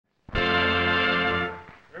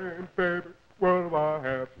And baby, what do I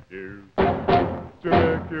have to do to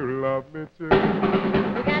make you love me too?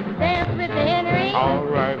 You got to dance with me, Henry. All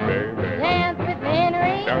right, baby. Dance with me,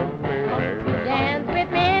 Henry. Dance with me, baby. Dance with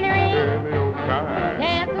me, Henry. Give me your time.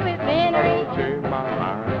 Dance with me, I Henry. don't change my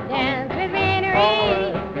mind. Dance with me,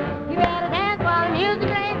 Henry. You gotta dance while the music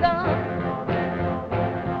plays on.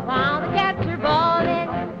 While the cats are ballin',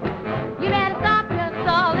 you better stop your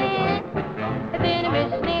stalling. It's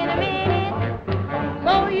intermission in a minute,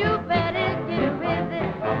 so you better get with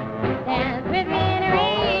it. Dance with me,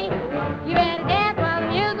 Henry. You better dance while the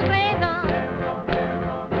music plays on.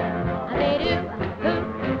 I say do,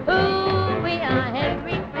 ooh, we are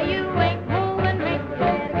Henry. You ain't moving, make you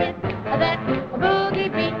better get that boogie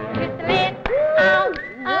beat. Get the lid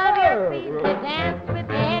out of your feet. Say dance with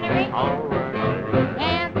me, Henry. All right, baby.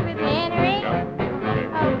 Dance with me, Henry.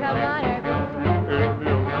 Oh, come on, Herbie. Give me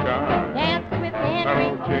your time. Dance with me, I Henry.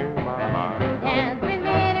 don't change my mind. Dance with me,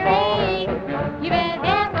 Henry. You better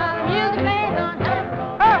dance while the music plays on.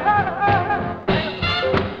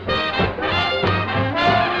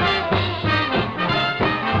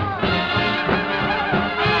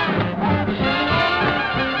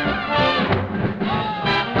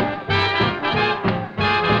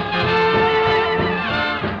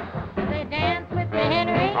 Say dance with me,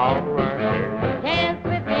 Henry. All right, baby. Dance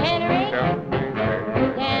with me, Henry. Dance with me,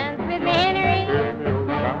 baby. Dance with me, Henry. Give me your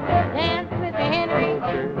time. Dance with me, I Henry.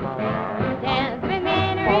 don't change my mind. Dance with me,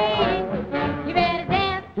 Henry. You better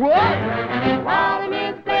dance. What?